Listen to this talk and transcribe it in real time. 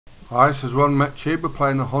Hi, this is ronMctube. We're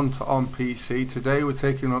playing the Hunter on PC. Today we're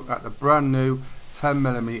taking a look at the brand new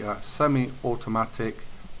 10mm semi-automatic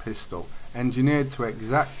pistol. Engineered to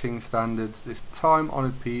exacting standards, this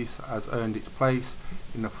time-honoured piece has earned its place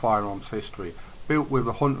in the firearms history. Built with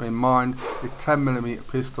the hunter in mind, this 10mm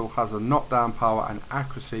pistol has a knockdown power and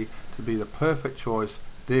accuracy to be the perfect choice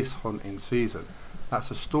this hunting season. That's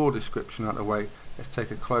a store description out of the way. Let's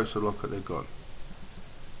take a closer look at the gun.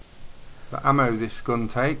 The ammo this gun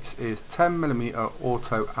takes is 10mm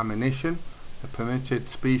auto ammunition. The permitted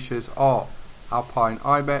species are alpine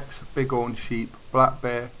ibex, bighorn sheep, black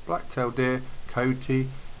bear, black-tailed deer, coyote,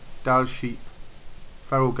 Dall sheep,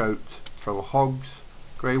 feral goat, feral hogs,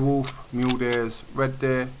 grey wolf, mule deers, red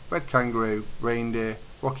deer, red kangaroo, reindeer,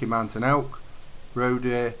 Rocky Mountain elk, roe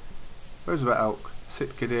deer, Roosevelt elk,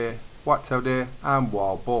 Sitka deer, white-tailed deer and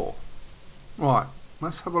wild boar. Right.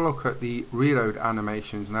 Let's have a look at the reload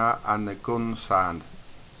animations now and the gun sound.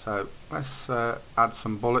 So let's add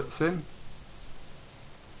some bullets in.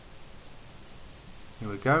 Here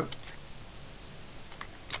we go.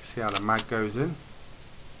 See how the mag goes in.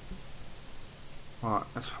 Right,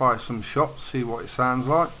 let's fire some shots, see what it sounds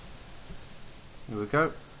like. Here we go.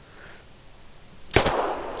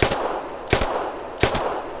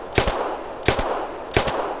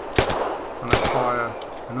 I'm going to fire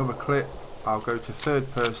another clip. I'll go to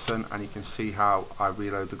third person and you can see how I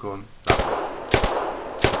reload the gun that way.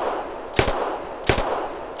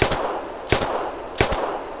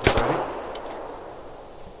 Ready?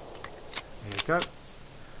 There you go.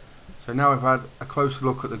 So now we've had a closer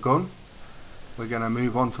look at the gun. We're going to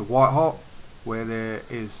move on to white hot, where there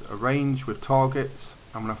is a range with targets.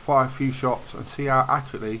 I'm going to fire a few shots and see how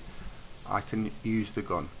accurately I can use the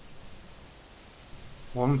gun.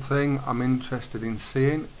 One thing I'm interested in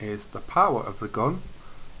seeing is the power of the gun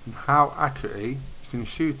and how accurately you can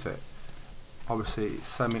shoot it. Obviously it's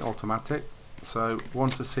semi-automatic, so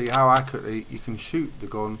want to see how accurately you can shoot the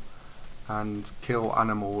gun and kill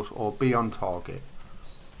animals or be on target.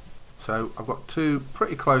 So I've got two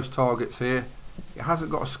pretty close targets here. It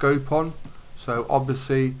hasn't got a scope on, so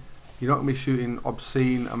obviously you're not going to be shooting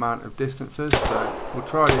obscene amount of distances, so we'll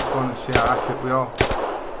try this one and see how accurate we are.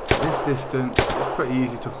 This distance is pretty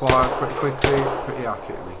easy to fire pretty quickly, pretty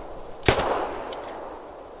accurately.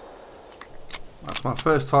 That's my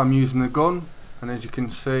first time using the gun, and as you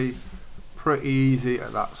can see, pretty easy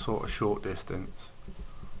at that sort of short distance.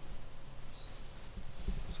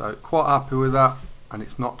 So quite happy with that, and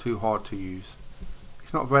it's not too hard to use.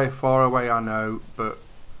 It's not very far away, I know, but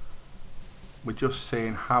we're just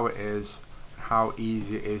seeing how it is, how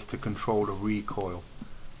easy it is to control the recoil.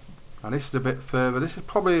 And this is a bit further. This is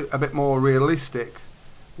probably a bit more realistic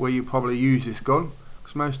where you probably use this gun,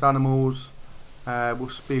 because most animals will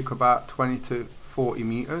speak about 20 to 40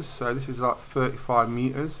 meters, so this is like 35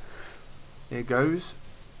 meters. Here goes.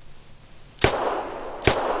 It's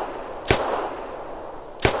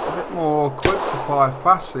a bit more awkward to fire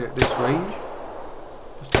fastly at this range.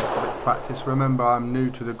 Just takes a bit of practice. Remember, I'm new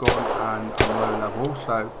to the gun and I'm low level,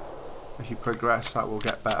 so as you progress that will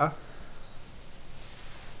get better.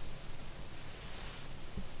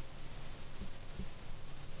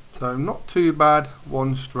 So not too bad,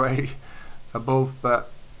 one stray above,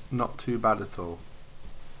 but not too bad at all.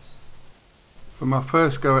 For my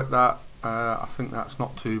first go at that, I think that's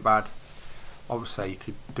not too bad. Obviously you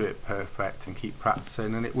could do it perfect and keep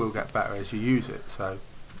practicing, and it will get better as you use it. So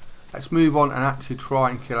let's move on and actually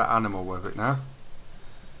try and kill an animal with it now.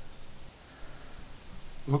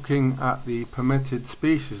 Looking at the permitted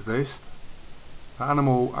species list, the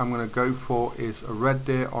animal I'm going to go for is a red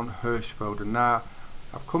deer on Hirschfelder. Now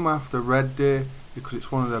I've come after red deer because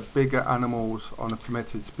it's one of the bigger animals on the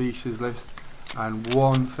permitted species list, and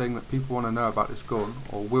one thing that people want to know about this gun,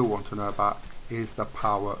 or will want to know about, is the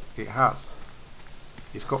power it has.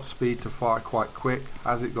 It's got speed to fire quite quick.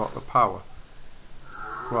 Has it got the power?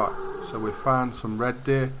 Right, so we've found some red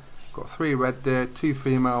deer. Got 3 red deer, 2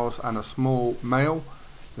 females and a small male.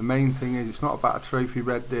 The main thing is it's not about a trophy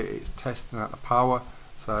red deer, it's testing out the power.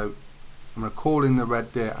 So I'm going to call in the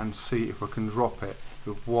red deer and see if I can drop it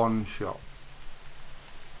with one shot.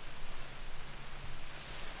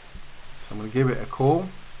 So I'm going to give it a call.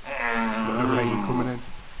 Got the rain coming in.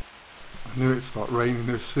 I knew it'd start raining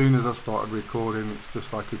as soon as I started recording. It's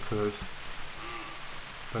just like a curse.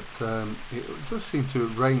 But it does seem to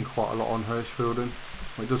rain quite a lot on Hirschfelden.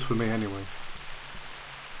 Well, it does for me anyway.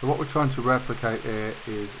 So what we're trying to replicate here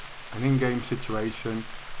is an in-game situation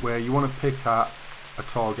where you want to pick out a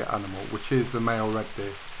target animal, which is the male red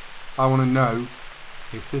deer. I want to know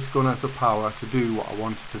if this gun has the power to do what I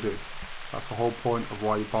want it to do. That's the whole point of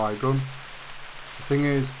why you buy a gun. The thing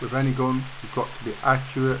is, with any gun, you've got to be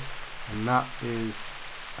accurate and that is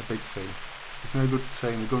a big thing. It's no good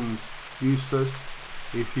saying the gun's useless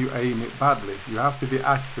if you aim it badly. You have to be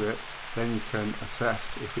accurate, then you can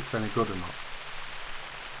assess if it's any good or not.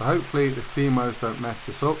 So hopefully the females don't mess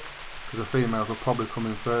this up, because the females will probably come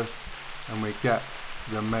in first and we get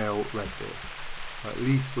the male red deer. But at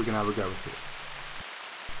least we're going to have a go at it.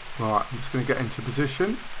 Right, I'm just going to get into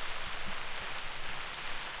position.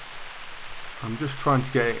 I'm just trying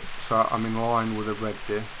to get it so I'm in line with a red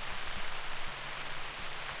deer,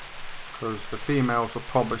 because the females are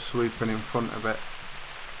probably sweeping in front of it.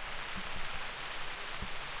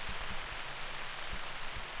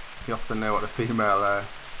 You often know what the female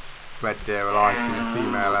red deer are like, and the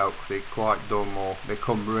female elk, they're quite dumb, or they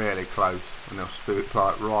come really close and they'll spook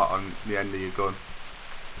like right on the end of your gun.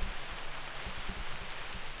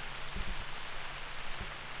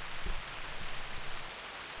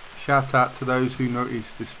 Shout out to those who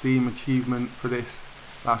noticed the Steam achievement for this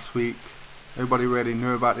last week. Nobody really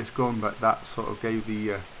knew about this gun, but that sort of gave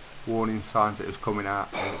the warning signs that it was coming out.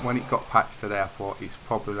 And when it got patched today, I thought it's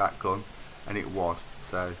probably that gun, and it was.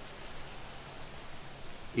 So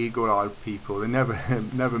eagle-eyed people, they never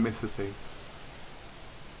never miss a thing.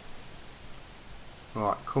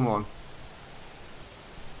 Right, come on.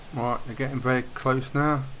 Right, they're getting very close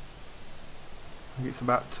now. I think it's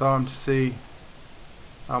about time to see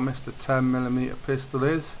how Mr. 10mm pistol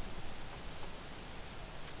is.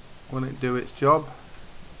 Will it do its job?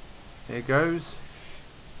 Here goes.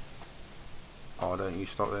 Oh, don't you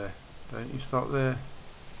stop there. Don't you stop there.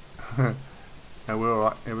 No, we're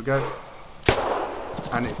alright. Here we go.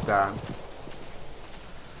 And it's down.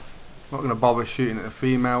 I'm not going to bother shooting at the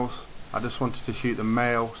females. I just wanted to shoot the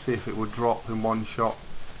male, see if it would drop in one shot.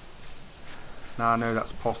 Now I know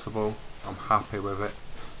that's possible. I'm happy with it.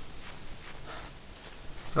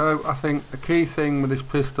 So I think the key thing with this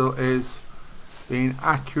pistol is being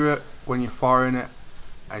accurate when you're firing it,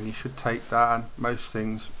 and you should take down most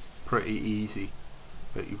things pretty easy,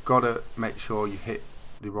 but you've got to make sure you hit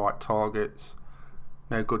the right targets.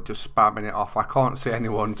 No good just spamming it off. I can't see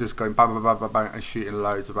anyone just going bang bang bang bang, bang and shooting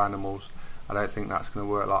loads of animals. I don't think that's going to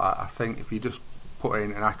work like that. I think if you just put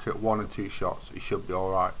in an accurate 1 or 2 shots, you should be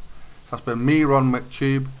alright. So that's been me,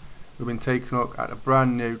 ronMctube. We've been taking a look at a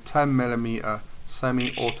brand new 10mm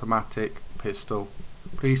semi-automatic pistol.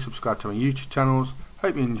 Please subscribe to my YouTube channels.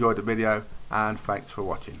 Hope you enjoyed the video, and thanks for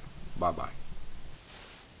watching. Bye bye.